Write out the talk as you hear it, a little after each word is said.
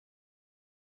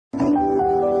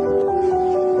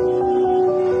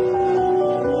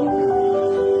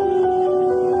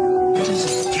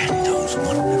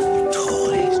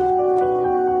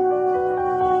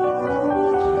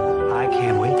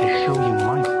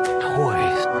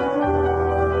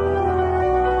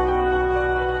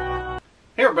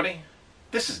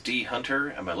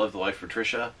dHunter, and my Love the Life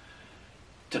Patricia.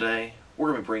 Today,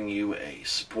 we're going to bring you a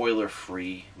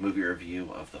spoiler-free movie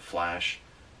review of The Flash.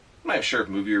 I'm not sure if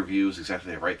movie review is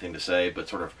exactly the right thing to say, but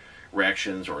sort of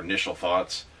reactions or initial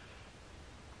thoughts.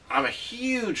 I'm a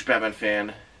huge Batman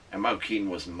fan, and Michael Keaton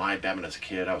was my Batman as a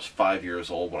kid. I was 5 years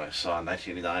old when I saw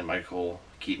 1989 Michael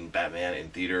Keaton Batman in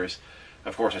theaters.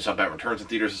 Of course, I saw Batman Returns in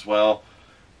theaters as well,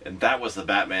 and that was the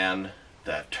Batman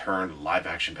that turned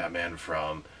live-action Batman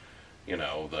from, you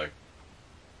know, the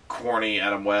corny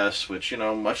Adam West, which, you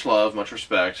know, much love, much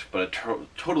respect, but it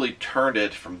totally turned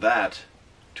it from that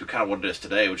to kind of what it is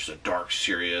today, which is a dark,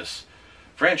 serious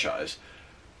franchise.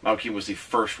 Michael Keaton was the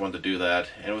first one to do that,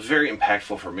 and it was very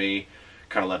impactful for me.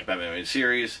 Kind of led to Batman main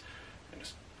series, and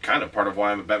it's kind of part of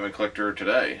why I'm a Batman collector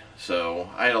today.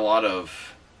 So I had a lot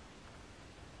of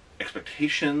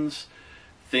expectations,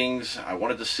 things I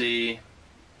wanted to see.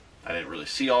 I didn't really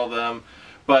see all of them,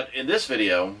 but in this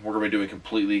video, we're going to be doing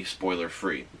completely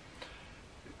spoiler-free.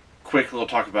 Quick little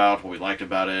talk about what we liked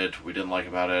about it, what we didn't like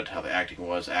about it, how the acting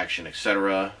was, action,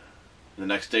 etc. The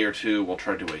next day or two, we'll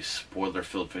try to do a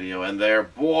spoiler-filled video, and there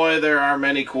are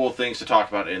many cool things to talk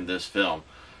about in this film.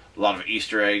 A lot of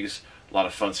Easter eggs, a lot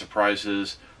of fun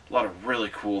surprises, a lot of really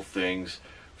cool things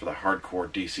for the hardcore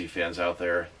DC fans out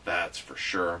there, that's for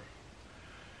sure.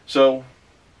 So,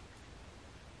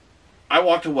 I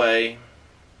walked away.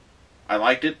 I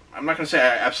liked it. I'm not going to say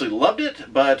I absolutely loved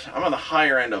it, but I'm on the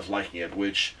higher end of liking it,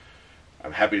 which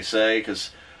I'm happy to say,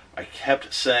 because I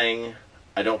kept saying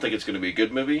I don't think it's going to be a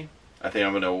good movie. I think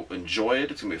I'm going to enjoy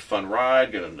it. It's going to be a fun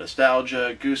ride, get a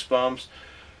nostalgia, goosebumps.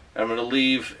 I'm going to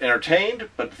leave entertained,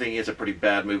 but thinking it's a pretty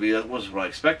bad movie. That was what I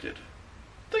expected.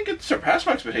 I think it surpassed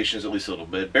my expectations at least a little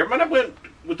bit. Bear in mind I went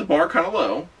with the bar kind of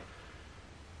low.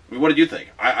 I mean, what did you think?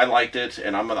 I liked it,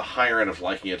 and I'm on the higher end of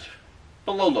liking it,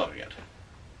 below loving it.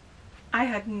 I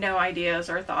had no ideas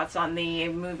or thoughts on the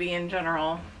movie in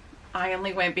general. I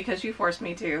only went because you forced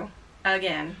me to.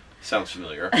 Again. Sounds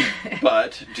familiar.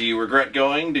 But, do you regret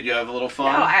going? Did you have a little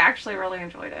fun? No, I actually really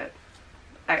enjoyed it.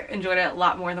 I enjoyed it a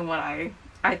lot more than what I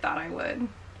thought I would.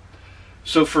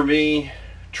 So for me,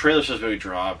 trailers for this movie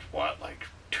dropped, what, like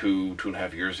two and a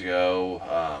half years ago?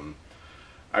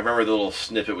 I remember the little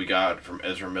snippet we got from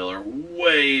Ezra Miller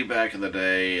way back in the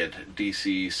day at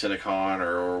DC Cinecon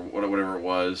or whatever it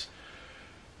was.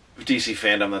 DC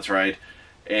Fandom, that's right.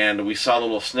 And we saw the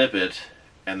little snippet,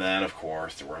 and then, of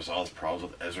course, there was all the problems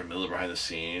with Ezra Miller behind the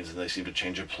scenes, and they seemed to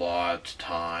change the plot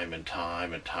time and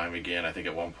time and time again. I think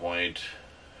at one point,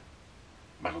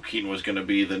 Michael Keaton was going to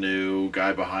be the new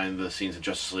guy behind the scenes in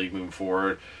Justice League moving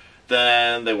forward.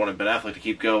 Then they wanted Ben Affleck to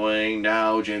keep going.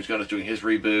 Now James Gunn is doing his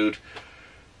reboot.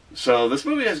 So this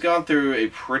movie has gone through a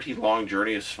pretty long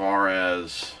journey as far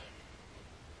as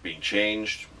being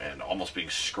changed and almost being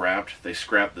scrapped. They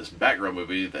scrapped this Batgirl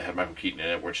movie that had Michael Keaton in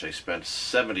it, which they spent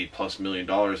 $70+ million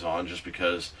on just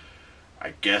because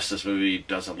I guess this movie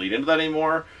doesn't lead into that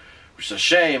anymore, which is a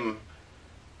shame.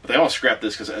 But they all scrapped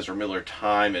this because of Ezra Miller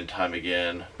time and time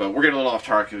again. But we're getting a little off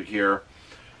target here.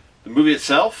 The movie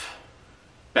itself,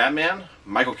 Batman,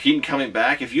 Michael Keaton coming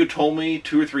back. If you told me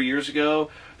 2 or 3 years ago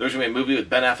there's going to be a movie with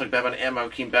Ben Affleck Batman and Michael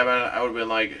Keaton Batman, I would have been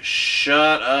like,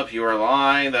 shut up, you are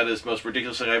lying. That is the most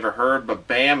ridiculous thing I've ever heard. But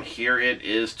bam, here it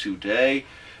is today.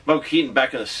 Michael Keaton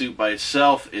back in the suit by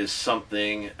itself is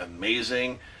something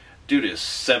amazing. Dude is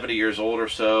 70 years old or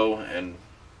so, and,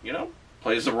 you know,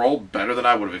 plays the role better than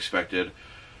I would have expected.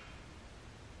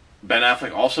 Ben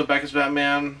Affleck also back as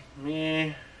Batman.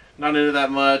 Not into that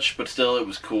much, but still it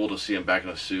was cool to see him back in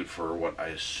a suit for what I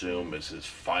assume is his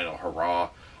final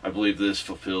hurrah. I believe this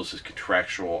fulfills his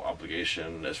contractual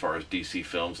obligation as far as DC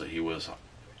films that he was,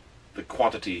 the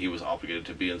quantity he was obligated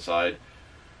to be inside.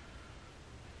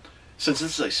 Since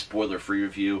this is a spoiler-free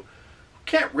review,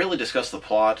 can't really discuss the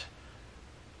plot,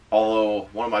 although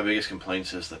one of my biggest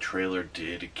complaints is the trailer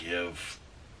did give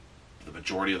the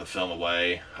majority of the film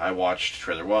away. I watched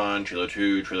trailer 1, trailer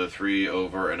 2, trailer 3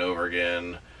 over and over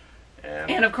again.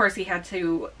 And of course he had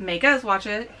to make us watch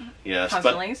it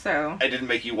constantly, but so I didn't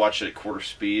make you watch it at quarter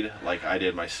speed like I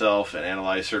did myself and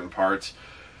analyze certain parts.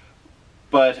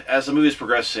 But as the movie is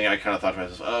progressing, I kind of thought to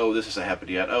myself, oh, this hasn't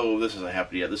happened yet. Oh, this hasn't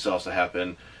happened yet. This also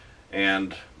happened.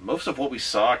 And most of what we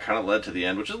saw kind of led to the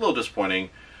end, which is a little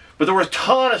disappointing. But there was a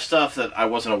ton of stuff that I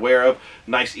wasn't aware of.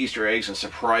 Nice Easter eggs and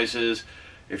surprises.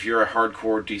 If you're a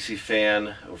hardcore DC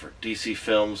fan over DC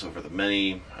films over the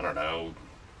many, I don't know,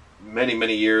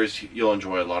 many years, you'll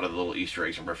enjoy a lot of the little Easter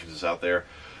eggs and references out there.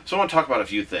 So I want to talk about a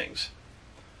few things.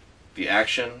 The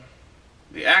action,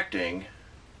 the acting,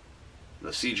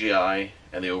 the CGI,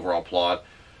 and the overall plot.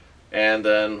 And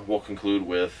then we'll conclude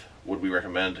with, would we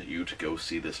recommend you to go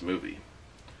see this movie?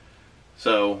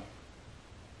 So,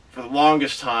 for the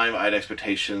longest time, I had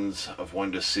expectations of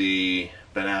wanting to see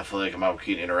Ben Affleck and Michael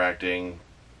Keaton interacting,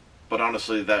 but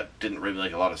honestly, that didn't really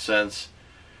make a lot of sense,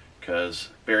 because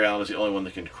Barry Allen is the only one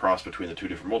that can cross between the two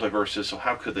different multiverses, so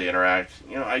how could they interact?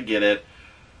 You know, I get it.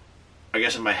 I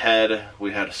guess in my head,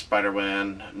 we had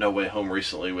Spider-Man No Way Home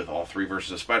recently with all three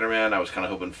versions of Spider-Man. I was kind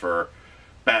of hoping for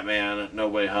Batman No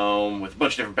Way Home with a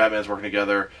bunch of different Batmans working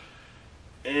together.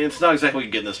 It's not exactly what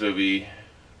you get in this movie,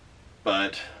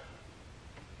 but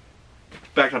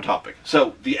back on topic.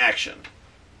 So, the action.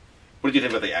 What did you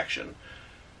think about the action?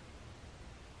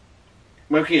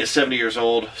 Michael Keaton is 70 years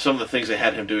old. Some of the things they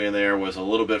had him doing there was a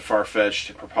little bit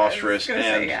far-fetched, preposterous,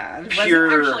 and yeah. pure...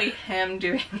 It wasn't actually him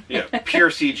doing yeah, pure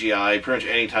CGI. Pretty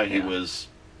much any time he was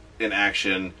in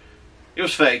action, it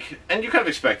was fake. And you kind of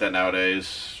expect that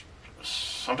nowadays.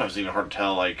 Sometimes it's even hard to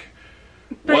tell, like,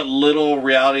 what little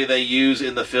reality they use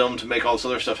in the film to make all this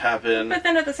other stuff happen. But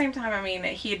then at the same time, I mean,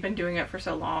 he had been doing it for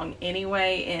so long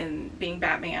anyway in being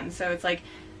Batman. So it's like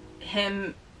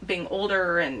him being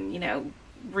older and, you know,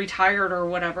 retired or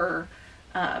whatever,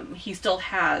 he still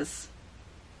has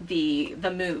the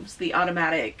moves, the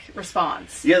automatic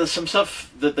response. Yeah, there's some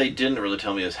stuff that they didn't really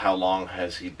tell me is how long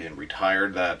has he been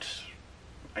retired. That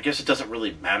I guess it doesn't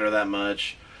really matter that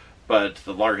much, but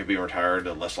the longer he'd be retired,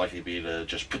 the less likely he'd be to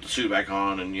just put the suit back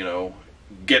on and, you know,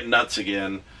 get nuts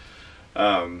again.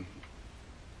 But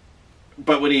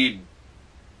when he's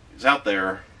out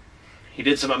there, he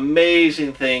did some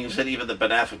amazing things that even the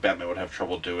Ben Affleck Batman would have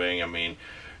trouble doing. I mean,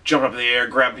 jumping up in the air,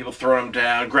 grabbing people, throwing them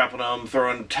down, grappling them,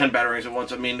 throwing 10 batarangs at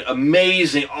once. I mean,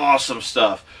 amazing, awesome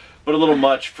stuff. But a little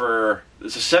much for...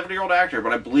 It's a 70-year-old actor,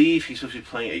 but I believe he's supposed to be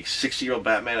playing a 60-year-old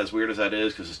Batman, as weird as that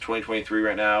is, because it's 2023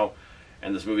 right now,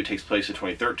 and this movie takes place in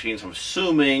 2013, so I'm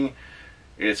assuming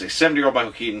it's a 70-year-old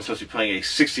Michael Keaton supposed to be playing a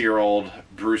 60-year-old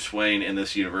Bruce Wayne in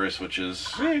this universe, which is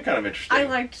kind of interesting. I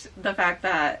liked the fact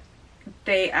that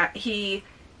he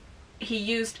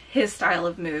used his style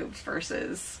of moves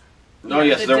versus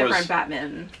the different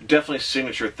Batman. Definitely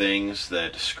signature things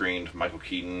that screamed Michael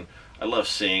Keaton. I love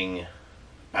seeing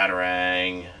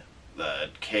Batarang, the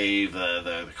cave,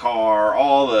 the car,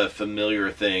 all the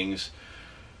familiar things.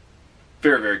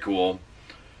 Very, very cool.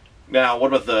 Now, what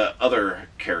about the other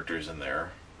characters in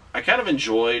there? I kind of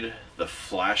enjoyed the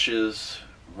Flashes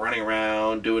running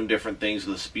around, doing different things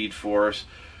with the Speed Force.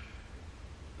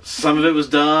 Some of it was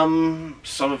dumb,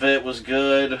 some of it was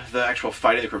good. The actual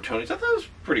fighting the Kryptonians, I thought it was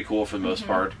pretty cool for the most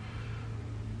part.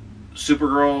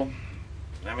 Supergirl,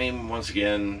 I mean, once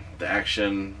again, the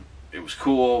action, it was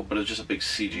cool, but it was just a big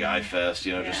CGI fest,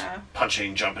 you know, just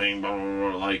punching, jumping, blah,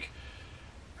 blah, blah, like,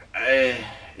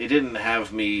 it didn't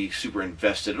have me super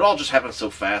invested. It all just happened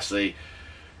so fast. I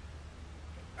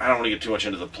don't want to get too much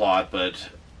into the plot, but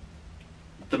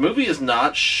the movie is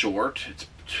not short. It's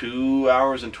 2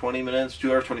 hours and 20 minutes,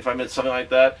 2 hours, 25 minutes, something like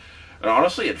that. And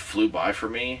honestly, it flew by for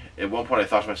me. At one point, I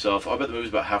thought to myself, oh, I bet the movie's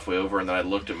about halfway over, and then I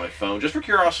looked at my phone just for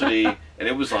curiosity, and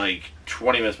it was like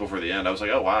 20 minutes before the end. I was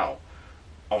like, oh, wow.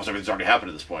 Almost everything's already happened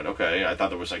at this point. Okay, I thought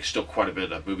there was like still quite a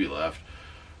bit of movie left.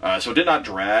 So it did not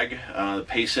drag. The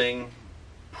pacing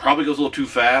probably goes a little too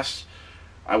fast.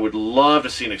 I would love to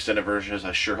see an extended version, as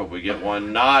I sure hope we get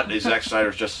one. Not a Zack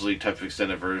Snyder's Justice League type of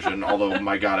extended version, although,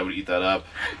 my God, I would eat that up.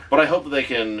 But I hope that they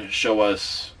can show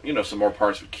us, you know, some more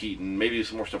parts with Keaton, maybe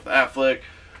some more stuff with Affleck.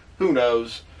 Who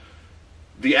knows?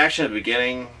 The action at the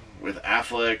beginning with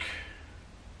Affleck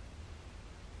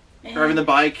driving the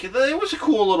bike, it was a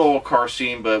cool little car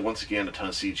scene, but once again, a ton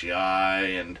of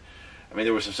CGI, and I mean,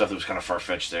 there was some stuff that was kind of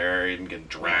far-fetched there, even getting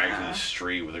dragged through the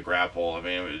street with a grapple. I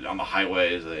mean, on the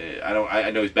highways,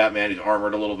 I know he's Batman, he's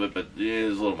armored a little bit, but it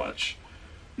was a little much.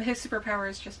 His superpower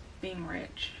is just being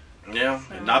rich. Yeah,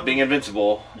 so, and not being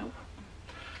invincible. Nope.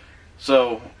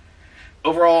 So,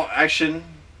 overall, action,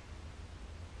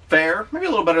 fair, maybe a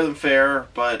little better than fair,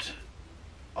 but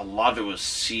a lot of it was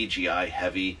CGI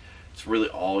heavy. It's really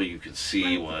all you could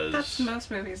see was... That's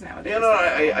most movies nowadays. Yeah, no,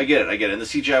 I get it. And the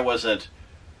CGI wasn't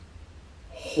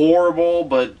horrible,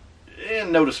 but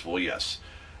noticeable, yes.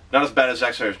 Not as bad as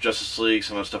Zack Snyder's Justice League.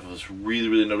 Some of the stuff was really,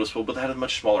 really noticeable, but they had a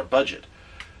much smaller budget.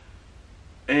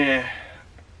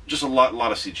 Just a lot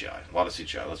of CGI. A lot of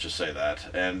CGI, let's just say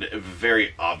that. And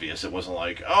very obvious. It wasn't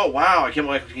like, oh, wow, I can't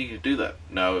believe Michael Keaton could do that.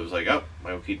 No, it was like, oh,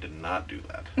 Michael Keaton did not do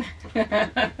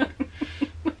that.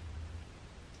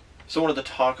 So I wanted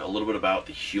to talk a little bit about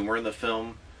the humor in the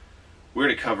film. We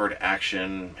already covered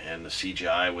action and the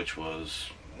CGI, which was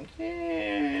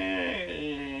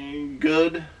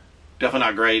good. Definitely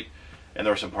not great. And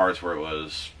there were some parts where it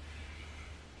was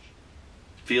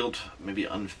felt maybe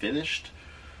unfinished.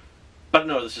 But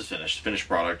no, this is finished. Finished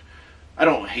product. I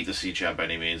don't hate the CGI by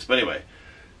any means. But anyway,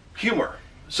 humor.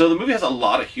 So the movie has a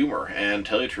lot of humor, and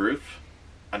tell you the truth,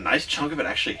 a nice chunk of it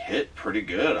actually hit pretty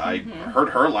good. I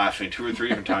heard her laughing 2 or 3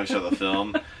 different times throughout the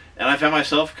film, and I found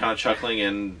myself kind of chuckling,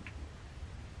 and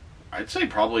I'd say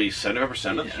probably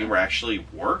 75% of the humor actually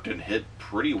worked and hit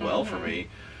pretty well for me.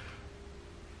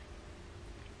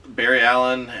 Barry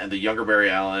Allen and the younger Barry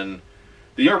Allen.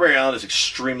 The younger Barry Allen is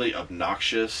extremely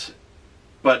obnoxious,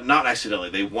 but not accidentally.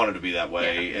 They wanted to be that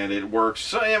way, and it works.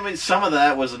 So, I mean, some of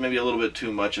that was maybe a little bit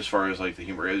too much as far as, like, the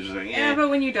humor is. Like, yeah, but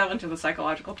when you delve into the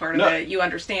psychological part of it, you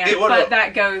understand. But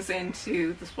that goes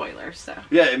into the spoilers, so.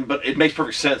 Yeah, but it makes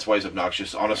perfect sense why he's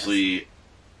obnoxious. Honestly,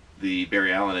 the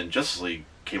Barry Allen in Justice League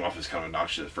came off as kind of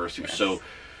obnoxious at first. He was so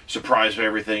surprised by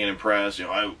everything and impressed. You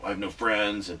know, I have no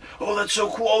friends, and oh, that's so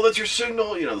cool. Oh, that's your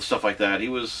signal. You know, the stuff like that. He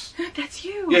was. That's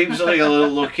you. Yeah, he was like a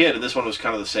little kid, and this one was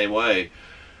kind of the same way.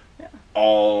 Yeah.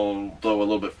 Although a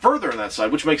little bit further on that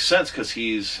side, which makes sense because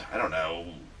he's, I don't know,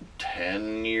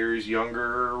 10 years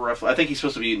younger, roughly. I think he's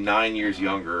supposed to be 9 years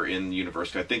younger in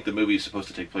university. I think the movie is supposed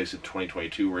to take place in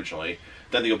 2022 originally.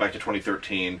 Then they go back to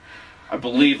 2013. I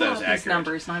believe that is accurate.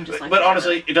 Numbers, and I'm just like, but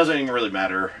honestly, it doesn't even really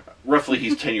matter. Roughly,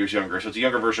 he's 10 years younger, so it's a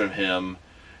younger version of him.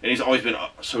 And he's always been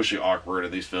socially awkward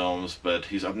in these films, but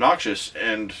he's obnoxious,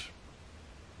 and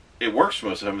it works for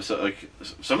most of them. So, like,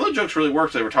 some of the jokes really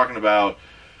worked. They were talking about,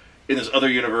 in this other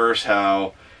universe,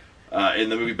 how in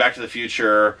the movie Back to the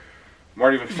Future,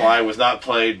 Marty McFly was not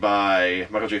played by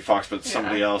Michael J. Fox, but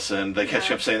somebody else, and they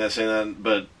kept saying that,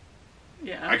 but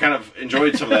I kind of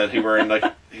enjoyed some of that humor, and like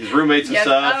his roommates and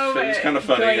stuff. It was kind of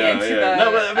funny. No,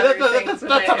 but I mean, that's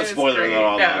not a spoiler at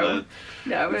all.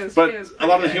 No, it was, but it was a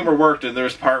lot of the humor worked, and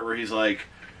there's a part where he's like,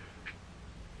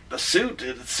 the suit,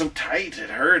 it's so tight, it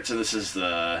hurts, and this is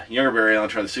the younger Barry Allen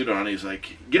trying the suit on, and he's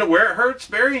like, you know where it hurts,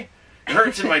 Barry? It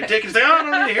hurts in my dick. He's like, oh, I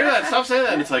don't need to hear that. Stop saying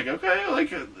that. And it's like, okay,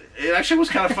 like, it actually was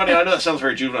kind of funny. I know that sounds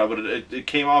very juvenile, but it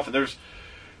came off, and there's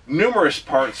numerous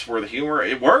parts where the humor,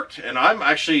 it worked, and I'm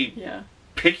actually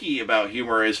picky about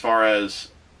humor as far as,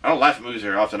 I don't laugh at movies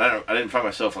very often. I didn't find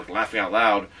myself like laughing out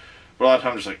loud, but a lot of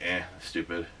times I'm just like,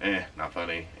 stupid, not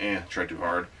funny, tried too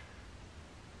hard.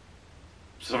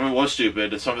 Some of it was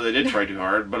stupid, and some of it they did try too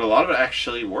hard, but a lot of it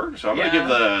actually worked. So I'm going to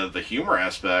give the humor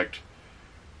aspect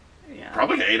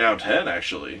probably like an 8 out of 10,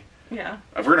 actually. Yeah.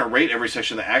 If we're going to rate every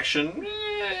section of the action,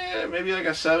 maybe like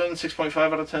a 7, 6.5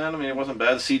 out of 10. I mean, it wasn't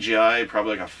bad. The CGI,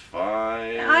 probably like a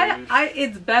 5.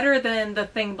 It's better than The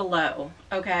Thing Below,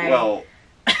 okay? Well,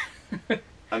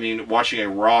 I mean, watching a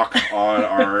rock on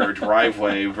our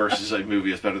driveway versus a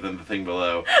movie is better than The Thing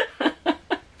Below. If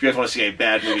you guys want to see a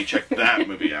bad movie, check that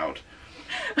movie out.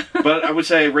 But I would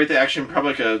say rate the action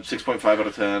probably like a 6.5 out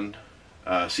of 10.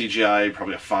 CGI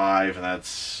probably a 5, and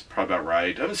that's probably about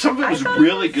right. I mean, some of it was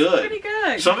really good. Pretty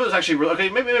good. Some of it was actually really, okay.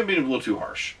 Maybe I'm being a little too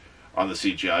harsh on the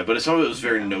CGI, but some of it was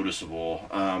very noticeable.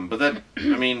 But that,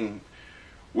 I mean,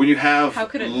 when you have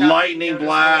lightning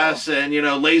blasts and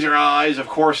laser eyes, of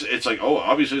course it's like, oh,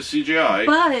 obviously it's CGI.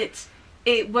 But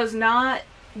it was not.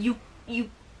 You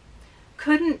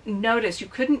couldn't notice. You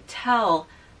couldn't tell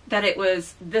that it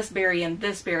was this Barry and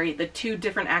this Barry, the two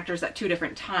different actors at two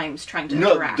different times trying to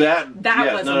interact. That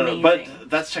was amazing. But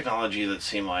that's technology that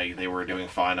seemed like they were doing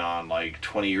fine on like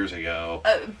 20 years ago.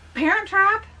 Parent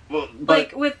Trap? Well,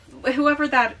 like with whoever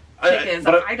that chick is,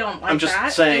 I don't like I'm just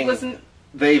that. Saying, it wasn't.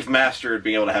 They've mastered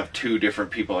being able to have two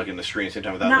different people like in the screen at the same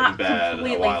time without looking bad. Not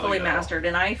completely fully mastered,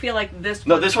 and I feel like this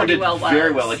one did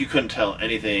very well. Like you couldn't tell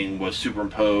anything was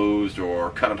superimposed or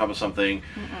cut on top of something.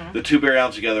 The two Barry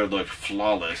Allens together looked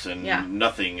flawless and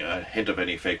nothing a hint of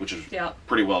any fake, which is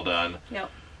pretty well done. Yep.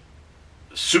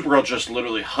 Supergirl just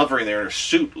literally hovering there in her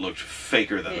suit looked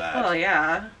faker than that. Oh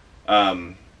yeah.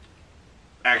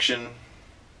 Action.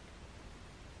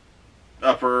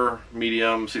 Upper,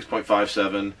 medium,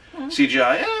 6.57.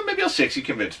 CGI, maybe a 6, you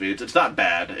convinced me. It's not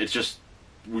bad. It's just,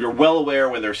 we're well aware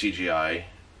when they're CGI,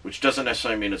 which doesn't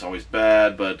necessarily mean it's always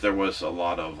bad, but there was a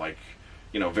lot of, like,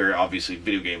 very obviously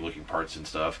video game looking parts and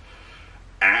stuff.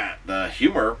 The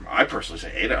humor, I personally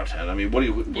say 8 out of 10. I mean,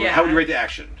 how would you rate the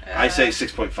action? I say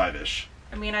 6.5-ish.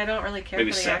 I mean, I don't really care maybe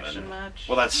for the 7. action much.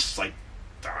 Well, that's, like,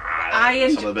 some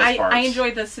of the best parts. I enjoy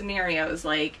the scenarios,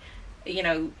 like,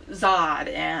 Zod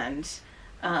and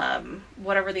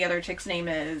whatever the other chick's name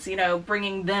is,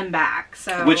 bringing them back.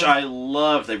 So, which I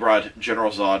love. They brought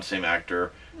General Zod, same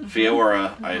actor.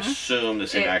 Fiora, I assume the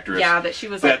same actress. Yeah, but she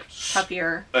was like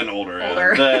puffier and older.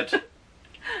 That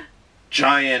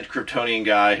giant Kryptonian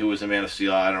guy who was in Man of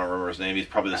Steel. I don't remember his name. He's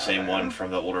probably the same one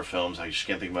from the older films. I just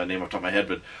can't think of my name off the top of my head.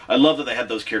 But I love that they had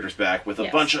those characters back with a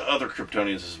bunch of other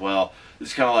Kryptonians as well.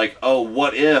 It's kind of like, oh,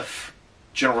 what if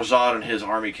General Zod and his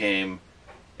army came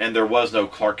and there was no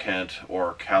Clark Kent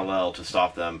or Kal-El to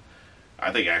stop them?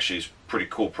 I think actually is pretty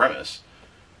cool premise.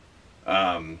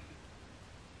 And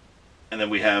then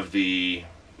we have the...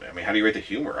 I mean, how do you rate the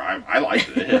humor? I liked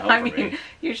it. It hit home I for mean, me.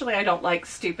 usually I don't like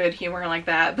stupid humor like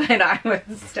that, but I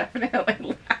was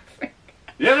definitely laughing.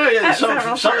 Yeah. Some,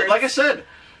 parts. like I said,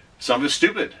 some is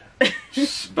stupid.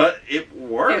 But it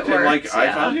worked. It And like, worked, I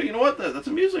yeah. found, you know what, that's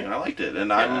amusing. I liked it.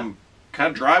 And I'm kind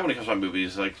of dry when it comes to my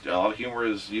movies. Like, a lot of humor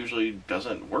usually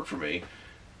doesn't work for me.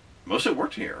 Most of it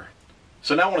worked here.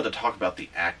 So now I wanted to talk about the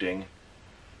acting.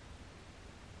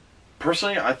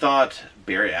 Personally, I thought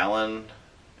Barry Allen,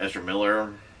 Ezra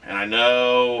Miller, and I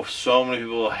know so many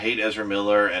people hate Ezra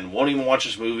Miller and won't even watch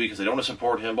this movie because they don't want to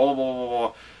support him, blah, blah, blah,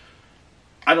 blah.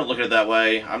 I don't look at it that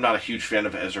way. I'm not a huge fan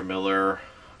of Ezra Miller.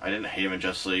 I didn't hate him in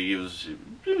Justice League. He was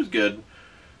good.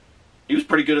 He was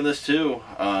pretty good in this, too.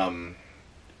 I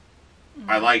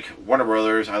like Warner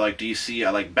Brothers. I like DC.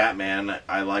 I like Batman.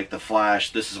 I like The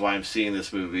Flash. This is why I'm seeing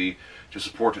this movie, to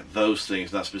support those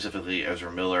things, not specifically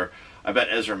Ezra Miller. I bet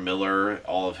Ezra Miller,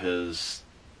 all of his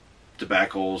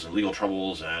debacles and legal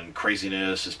troubles and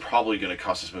craziness is probably going to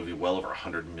cost this movie well over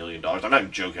 $100 million. I'm not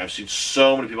even joking. I've seen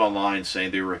so many people online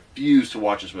saying they refuse to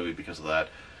watch this movie because of that.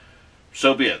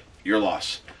 So be it. Your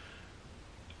loss.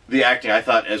 The acting, I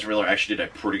thought Ezra Miller actually did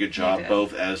a pretty good job,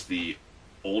 both as the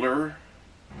older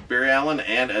Barry Allen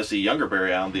and as the younger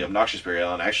Barry Allen, the obnoxious Barry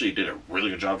Allen. Actually did a really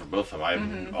good job for both of them. I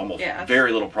have almost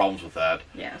very little problems with that.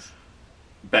 Yes.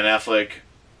 Ben Affleck.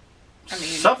 I mean,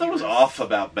 something was off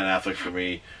about Ben Affleck for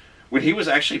me. When he was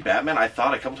actually Batman, I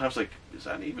thought a couple times, like, is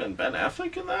that even Ben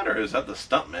Affleck in that, or is that the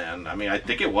stuntman? I mean, I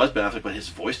think it was Ben Affleck, but his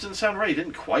voice didn't sound right. He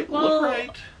didn't quite look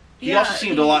right. He also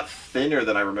seemed a lot thinner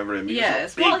than I remembered him.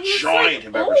 Yes, he was a big,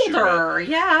 giant, like older.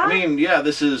 Yeah. I mean, yeah,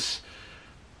 this is...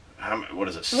 what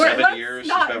is it? 7 years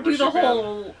since Batman vs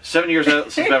Superman. 7 years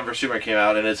since Batman vs Superman came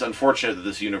out, and it's unfortunate that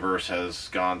this universe has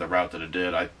gone the route that it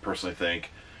did. I personally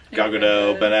think Gal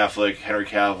Gadot, Ben Affleck, Henry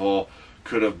Cavill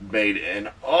could have made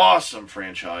an awesome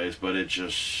franchise, but it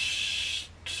just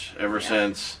ever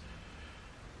since.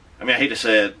 I mean, I hate to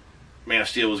say it, Man of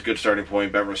Steel was a good starting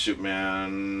point. Batman vs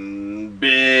Superman,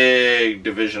 big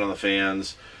division on the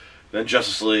fans. Then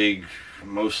Justice League,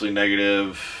 mostly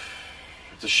negative.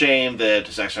 It's a shame that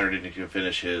Zack Snyder didn't even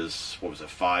finish his,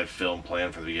 5-film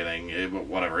plan for the beginning.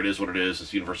 Whatever, it is what it is.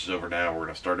 This universe is over now. We're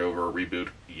going to start over, reboot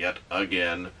yet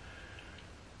again.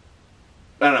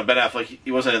 I don't know, Ben Affleck,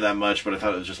 he wasn't in that much, but I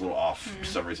thought it was just a little off for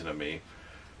some reason to me.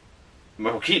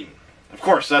 Michael Keaton. Of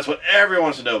course, that's what everyone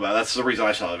wants to know about. That's the reason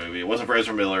I saw the movie. It wasn't for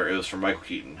Ezra Miller, it was for Michael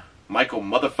Keaton. Michael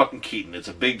motherfucking Keaton. It's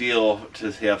a big deal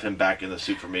to have him back in the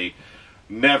suit for me.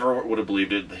 Never would have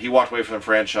believed it. He walked away from the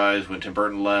franchise when Tim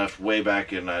Burton left, way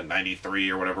back in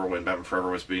 93 or whatever, when Batman Forever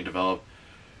was being developed.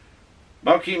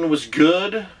 Michael Keaton was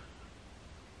good.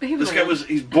 This guy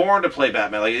he's born to play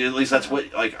Batman. Like, at least that's what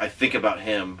I think about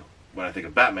him when I think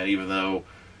of Batman, even though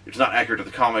it's not accurate to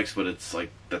the comics, but it's like,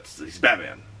 he's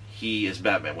Batman. He is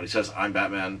Batman. When he says, I'm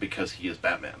Batman, because he is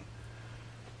Batman.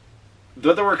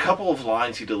 Though there were a couple of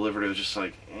lines he delivered, it was just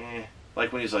like,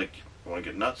 Like when he's like, you want to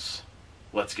get nuts?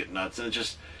 Let's get nuts. And it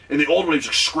just, in the old one, he was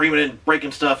just screaming and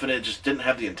breaking stuff, and it just didn't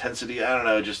have the intensity. I don't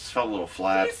know, it just felt a little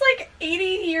flat. He's like 80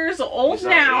 years old he's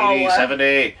now. 80,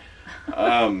 70.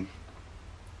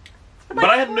 But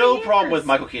I had no problem with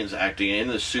Michael Keaton's acting. In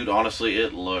the suit, honestly,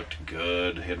 it looked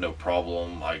good. He had no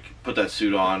problem. Like, put that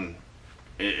suit on,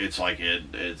 it's like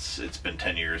it's been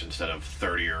 10 years instead of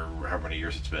 30 or however many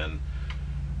years it's been.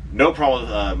 No problem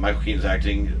with Michael Keaton's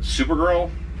acting.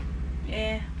 Supergirl?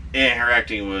 Her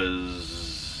acting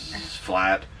was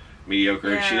flat,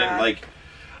 mediocre. Yeah. She didn't,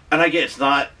 and I get it's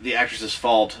not the actress's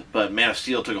fault, but Man of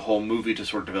Steel took a whole movie to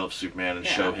sort of develop Superman and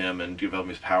show him and develop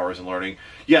his powers and learning.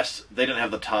 Yes, they didn't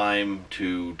have the time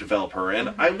to develop her,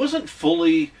 and I wasn't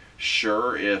fully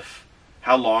sure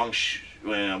how long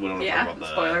we don't want to talk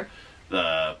about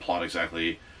the plot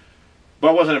exactly, but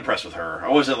I wasn't impressed with her. I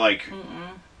wasn't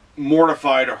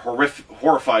mortified or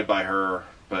horrified by her,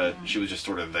 but she was just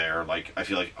sort of there. Like, I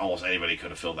feel like almost anybody could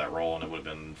have filled that role and it would have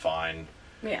been fine.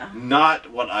 Yeah. Not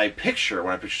what I picture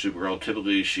when I picture Supergirl.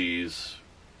 Typically, she's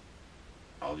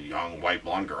a young, white,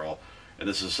 blonde girl. And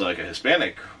this is like a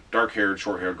Hispanic, dark-haired,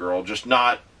 short-haired girl. Just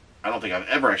not... I don't think I've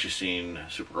ever actually seen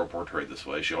Supergirl portrayed this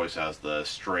way. She always has the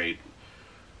straight,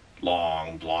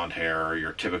 long, blonde hair,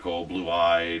 your typical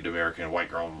blue-eyed American white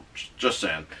girl. Just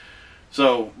saying.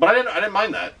 So, but I didn't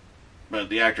mind that. But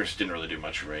the actress didn't really do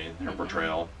much for me, her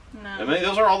portrayal. No. I mean,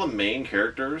 those are all the main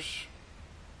characters.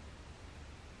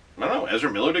 I don't know.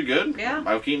 Ezra Miller did good. Yeah.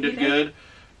 Michael Keaton did good.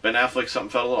 Ben Affleck, something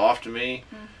felt a little off to me.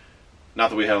 Not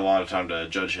that we had a lot of time to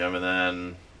judge him. And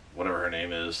then, whatever her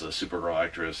name is, the Supergirl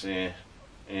actress,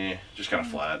 just kind of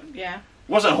flat. Yeah.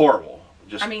 Wasn't horrible,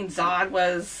 Just I mean, Zod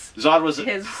was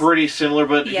his... pretty similar,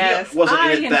 but yes, he wasn't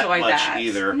in it that much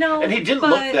either. No, and he didn't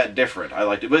look that different. I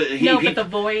liked it, but but the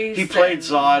voice. He played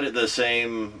Zod at the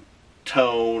same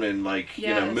tone and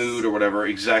mood or whatever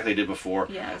exactly did before.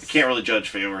 Yes. I can't really judge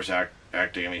Favor's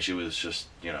acting. I mean, she was just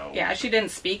Yeah, she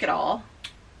didn't speak at all.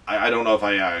 I don't know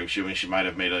if she might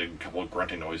have made a couple of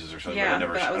grunting noises or something. Yeah,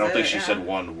 but I don't think she said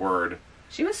one word.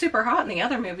 She was super hot in the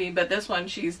other movie, but this one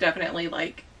she's definitely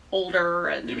older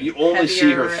and you only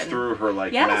see her through her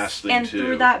mask thing and too.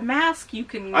 Through that mask you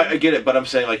can. I get it, but I'm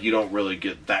saying you don't really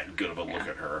get that good of a look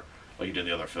at her like you did in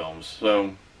the other films.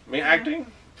 So I mean, acting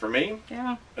for me,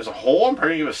 as a whole, I'm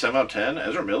probably gonna give it a 7 out of 10.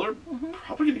 Ezra Miller,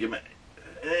 probably gonna give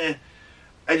him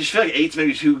I just feel like 8's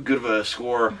maybe too good of a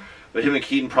score, but him and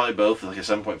Keaton probably both a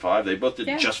 7.5. They both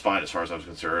did just fine as far as I was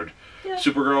concerned. Yeah.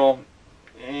 Supergirl,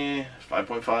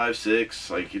 5.5,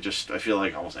 6. I feel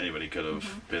like almost anybody could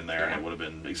have been there, and it would have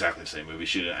been exactly the same movie.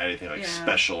 She didn't add anything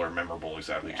special or memorable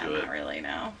exactly to it. Not really,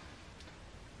 no.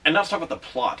 And now let's talk about the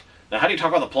plot. Now, how do you talk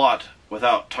about the plot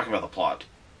without talking about the plot?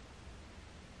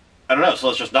 I don't know, so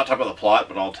let's just not talk about the plot,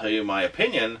 but I'll tell you my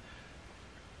opinion.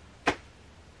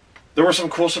 There were some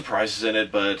cool surprises in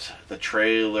it, but the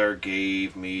trailer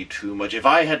gave me too much. If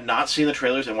I had not seen the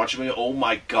trailers and watched the movie, oh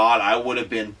my god, I would have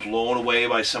been blown away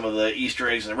by some of the Easter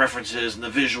eggs and the references and the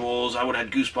visuals. I would have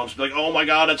had goosebumps, be like, oh my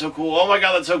god, that's so cool, oh my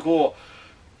god, that's so cool.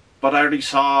 But I already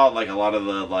saw a lot of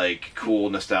the cool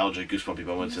nostalgic goosebumpy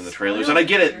moments in the trailers, and I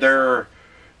get it.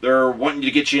 They're wanting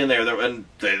to get you in there, and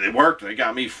they worked. They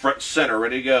got me front and center,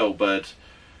 ready to go. But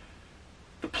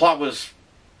the plot was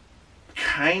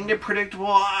kind of predictable.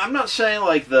 I'm not saying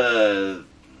I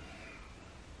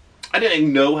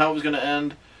didn't know how it was going to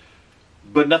end,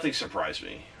 but nothing surprised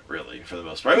me really for the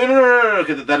most part. I mean, no,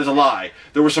 that is a lie.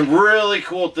 There were some really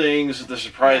cool things that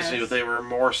surprised me, but they were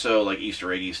more so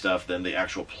Easter eggy stuff than the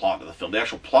actual plot of the film. The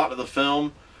actual plot of the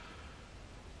film,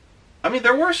 I mean,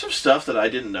 there were some stuff that I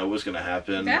didn't know was going to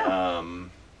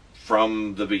happen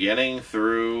from the beginning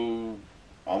through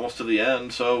almost to the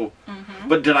end. So,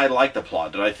 but did I like the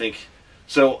plot? Did I think?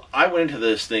 So I went into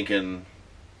this thinking,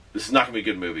 this is not going to be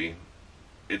a good movie.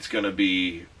 It's going to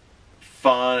be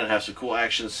fun and have some cool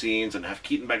action scenes and have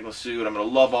Keaton back in the suit. I'm going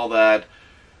to love all that.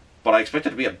 But I expected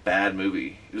it to be a bad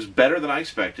movie. It was better than I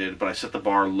expected, but I set the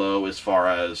bar low as far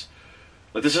as,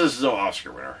 this is no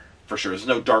Oscar winner, for sure. This is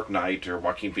no Dark Knight or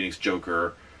Joaquin Phoenix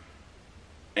Joker.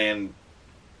 And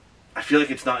I feel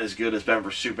like it's not as good as Batman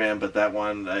vs. Superman, but that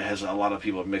one has a lot of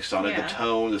people mixed on it. The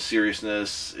tone, the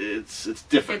seriousness, it's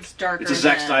different. It's darker. It's a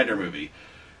Zack Snyder movie.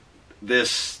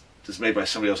 This is made by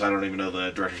somebody else. I don't even know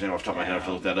the director's name off the top of my head. I have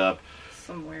to look that up.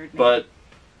 Some weird name. But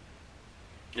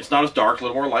it's not as dark, a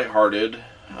little more lighthearted.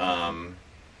 Kind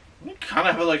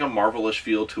of have a Marvel-ish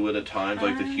feel to it at times,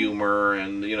 the humor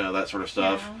and that sort of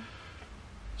stuff. Yeah.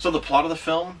 So the plot of the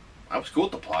film, I was cool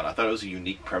with the plot. I thought it was a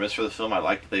unique premise for the film. I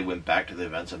liked that they went back to the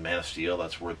events of Man of Steel.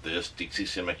 That's where this DC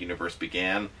Cinematic Universe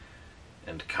began,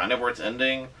 and kind of where it's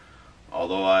ending.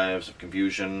 Although I have some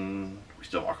confusion, we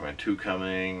still have Aquaman 2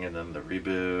 coming, and then the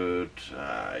reboot.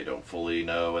 I don't fully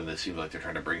know, and it seems like they're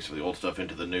trying to bring some of the old stuff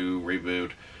into the new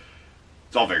reboot.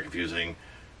 It's all very confusing.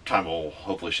 Time will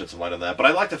hopefully shed some light on that. But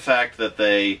I like the fact that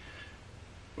they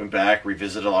went back,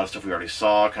 revisited a lot of stuff we already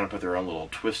saw, kind of put their own little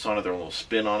twist on it, their own little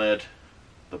spin on it.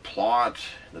 The plot,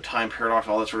 the time paradox,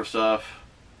 all that sort of stuff.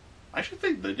 I actually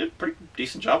think they did a pretty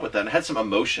decent job with that, and it had some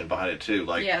emotion behind it too.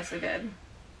 Yes, they did.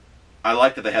 I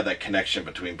like that they had that connection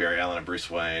between Barry Allen and Bruce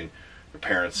Wayne. Their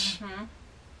parents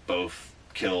both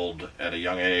killed at a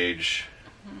young age,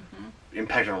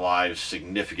 impacted their lives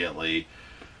significantly.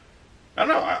 I don't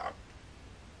know.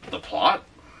 The plot,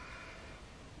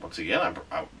 once again,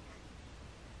 I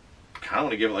kind of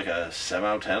want to give it a 7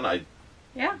 out of 10.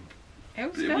 It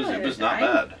was good. It was not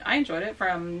bad. I enjoyed it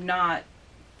from not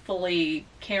fully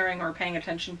caring or paying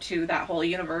attention to that whole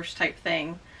universe type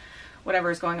thing, whatever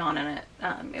is going on in it.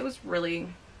 It was really,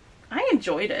 I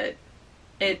enjoyed it.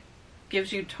 It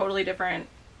gives you totally different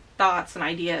thoughts and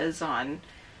ideas on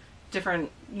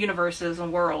different universes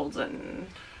and worlds, and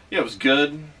it was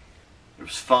good. It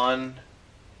was fun.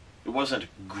 It wasn't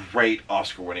great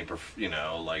Oscar-winning,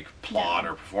 plot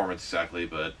or performance exactly,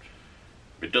 but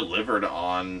it delivered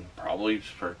on probably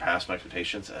past my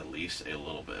expectations at least a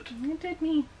little bit. It did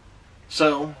me.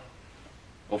 So,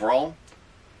 overall,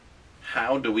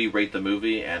 how do we rate the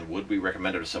movie, and would we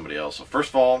recommend it to somebody else? So first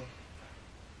of all,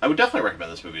 I would definitely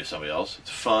recommend this movie to somebody else. It's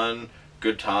fun,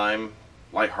 good time,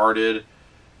 lighthearted.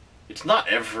 It's not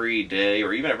every day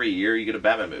or even every year you get a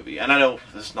Batman movie. And I know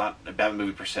this is not a Batman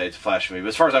movie per se, it's a Flash movie. But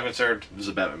as far as I'm concerned, this is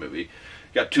a Batman movie. You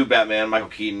got 2 Batman, Michael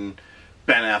Keaton,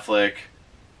 Ben Affleck.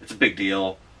 It's a big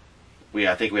deal.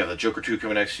 I think we have the Joker 2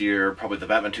 coming next year, probably the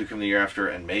Batman 2 coming the year after,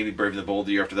 and maybe Brave and the Bold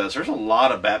the year after that. So there's a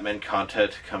lot of Batman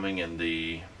content coming in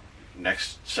the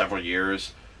next several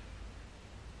years.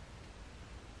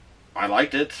 I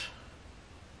liked it.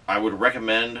 I would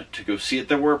recommend to go see it.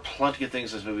 There were plenty of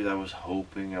things in this movie that I was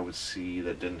hoping I would see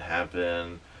that didn't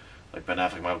happen. Like Ben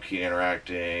Affleck and Michael Keaton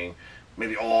interacting.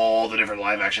 Maybe all the different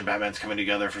live-action Batmans coming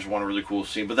together for one really cool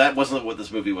scene. But that wasn't what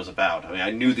this movie was about. I mean,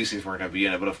 I knew these things weren't going to be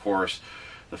in it, but of course,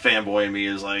 the fanboy in me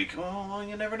is like, oh, well,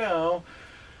 you never know.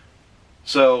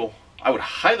 So, I would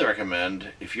highly recommend,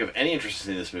 if you have any interest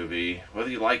in this movie, whether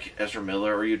you like Ezra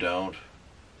Miller or you don't,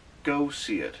 go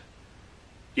see it.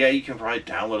 Yeah, you can probably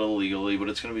download it illegally, but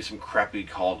it's going to be some crappy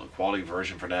quality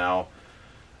version for now.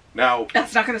 Now,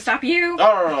 that's not going to stop you. No.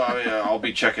 I mean, I'll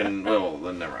be checking. Well,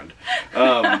 then never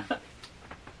mind.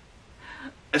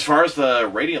 As far as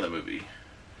the rating of the movie,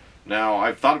 now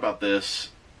I've thought about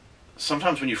this.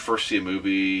 Sometimes when you first see a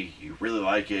movie, you really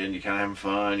like it, and you're kind of having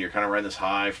fun. You're kind of riding this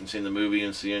high from seeing the movie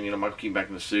and seeing, Michael Keaton back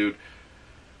in the suit.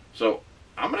 So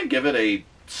I'm going to give it a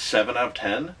 7 out of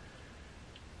 10.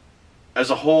 As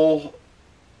a whole,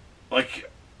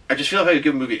 like, I just feel like I could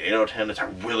give a movie an 8 out of 10. It's a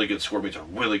really good score. It's a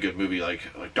really good movie. Like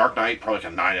Dark Knight, probably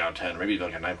like a 9 out of 10, or maybe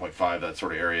like a 9.5, that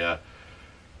sort of area.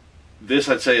 This,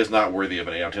 I'd say, is not worthy of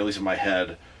an 8 out of 10, at least in my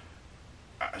head.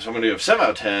 So I'm going to give 7 out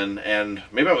of 10, and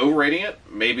maybe I'm overrating it.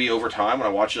 Maybe over time, when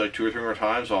I watch it like 2 or 3 more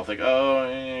times, I'll think,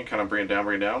 kind of bring it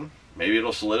down. Maybe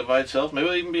it'll solidify itself. Maybe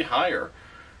it'll even be higher.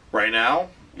 Right now,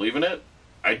 leaving it,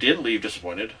 I did leave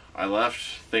disappointed. I left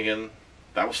thinking,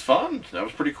 that was fun. That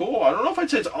was pretty cool. I don't know if I'd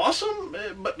say it's awesome,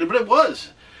 but it was.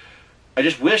 I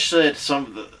just wish that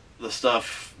some of the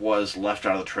stuff was left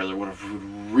out of the trailer. Would have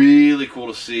been really cool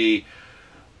to see,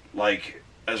 like,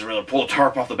 Ezra Miller pull a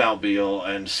tarp off the Batmobile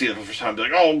and see it for the first time and be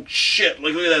like, oh shit,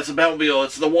 look at that, it's the Batmobile,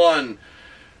 it's the one.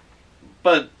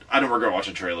 But I don't regret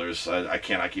watching trailers. I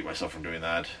cannot keep myself from doing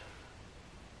that.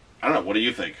 I don't know, what do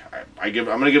you think? I'm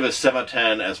going to give it a 7 out of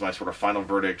 10 as my sort of final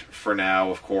verdict for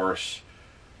now, of course.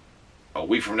 A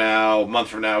week from now, a month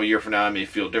from now, a year from now, I may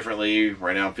feel differently.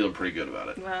 Right now I'm feeling pretty good about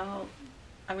it. Well,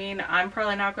 I mean, I'm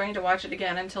probably not going to watch it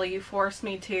again until you force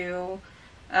me to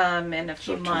in a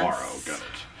few months. Tomorrow, got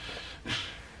it.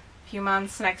 Few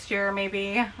months next year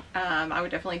maybe. I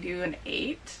would definitely do an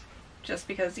 8 just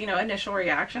because, initial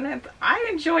reaction, I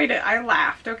enjoyed it. I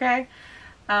laughed, okay?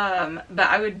 But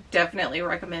I would definitely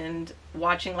recommend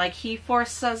watching like he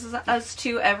forces us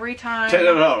to every time.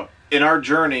 No. In our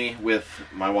journey with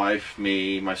my wife,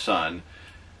 me, my son,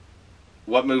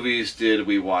 what movies did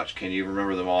we watch? Can you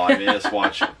remember them all? I made us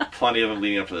watch plenty of them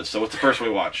leading up to this. So what's the first one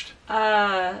we watched?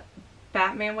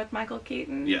 Batman with Michael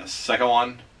Keaton. Yes. Second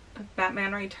one?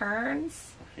 Batman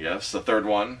Returns. Yes. The third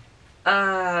one?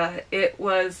 It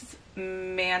was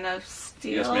Man of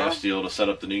Steel. Yes, Man of Steel to set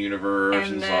up the new universe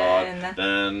and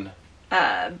then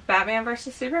Batman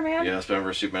vs. Superman. Yes, Batman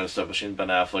vs. Superman establishing Ben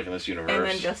Affleck in this universe. And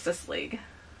then Justice League.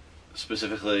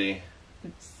 Specifically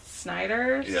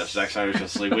Snyder's. Yes, Zack Snyder's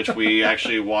Justice League, which we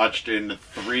actually watched in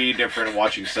 3 different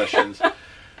watching sessions.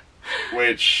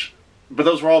 But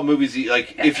those were all movies.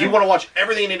 Like, if you want to watch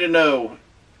everything you need to know,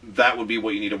 that would be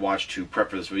what you need to watch to prep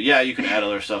for this movie. Yeah, you can add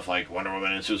other stuff like Wonder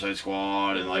Woman and Suicide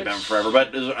Squad and like Batman Forever,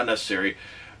 but it was unnecessary.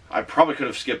 I probably could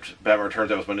have skipped Batman Returns.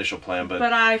 That was my initial plan, but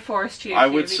I forced you.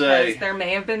 Because there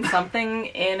may have been something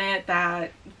in it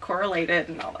that correlated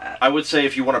and all that. I would say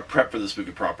if you want to prep for this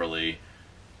movie properly,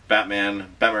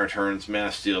 Batman Returns, Man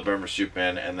of Steel, Batman vs.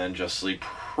 Superman, and then Justice League.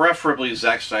 Preferably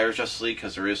Zack Snyder's Justice League,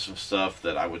 because there is some stuff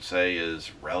that I would say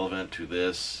is relevant to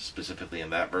this, specifically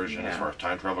in that version, as far as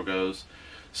time travel goes.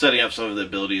 Setting up some of the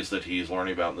abilities that he's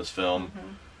learning about in this film. Mm-hmm.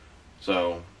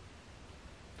 So,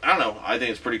 I don't know. I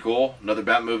think it's pretty cool. Another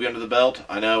Batman movie under the belt.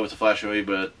 I know it's a Flash movie,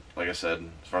 but like I said,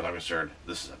 as far as I'm concerned,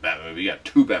 this is a Batman movie. You got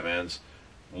 2 Batmans.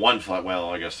 One Flash. Well,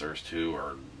 I guess there's 2.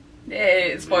 Or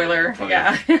spoiler.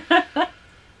 Yeah.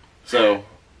 So,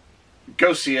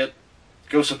 go see it.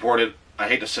 Go support it. I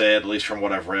hate to say it, at least from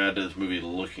what I've read, this movie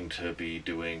looking to be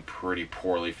doing pretty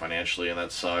poorly financially, and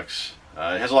that sucks.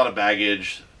 It has a lot of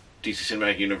baggage. DC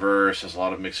Cinematic Universe has a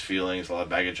lot of mixed feelings, a lot of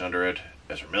baggage under it.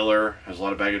 Ezra Miller has a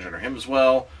lot of baggage under him as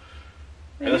well.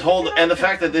 And the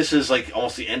fact that this is like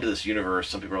almost the end of this universe,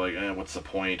 some people are like, what's the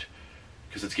point?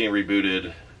 Because it's getting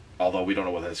rebooted, although we don't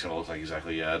know what that's going to look like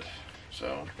exactly yet.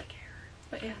 So,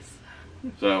 but yes.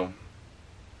 So,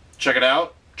 check it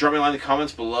out. Drop me a line in the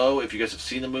comments below if you guys have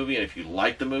seen the movie and if you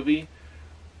like the movie.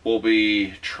 We'll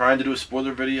be trying to do a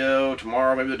spoiler video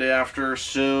tomorrow, maybe the day after,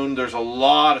 soon. There's a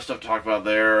lot of stuff to talk about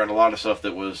there, and a lot of stuff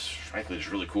that was, frankly,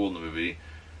 just really cool in the movie.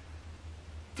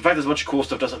 The fact there's a bunch of cool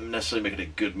stuff doesn't necessarily make it a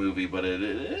good movie, but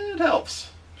it helps.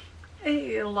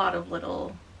 A lot of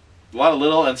little A lot of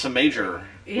little and some major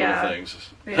Yeah. little things.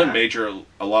 Yeah.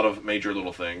 A lot of major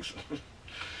little things.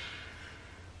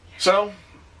 So,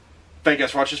 thank you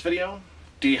guys for watching this video.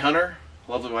 dHunter,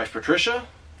 lovely wife Patricia.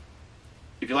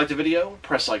 If you liked the video,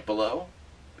 press like below.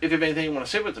 If you have anything you want to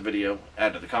say about the video,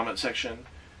 add to the comment section.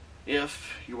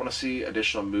 If you want to see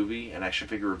additional movie and action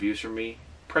figure reviews from me,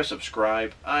 press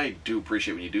subscribe. I do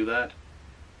appreciate when you do that.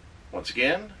 Once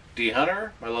again,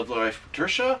 dHunter, my lovely wife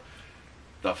Patricia,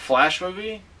 the Flash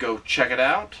movie, go check it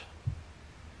out.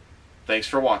 Thanks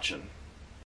for watching.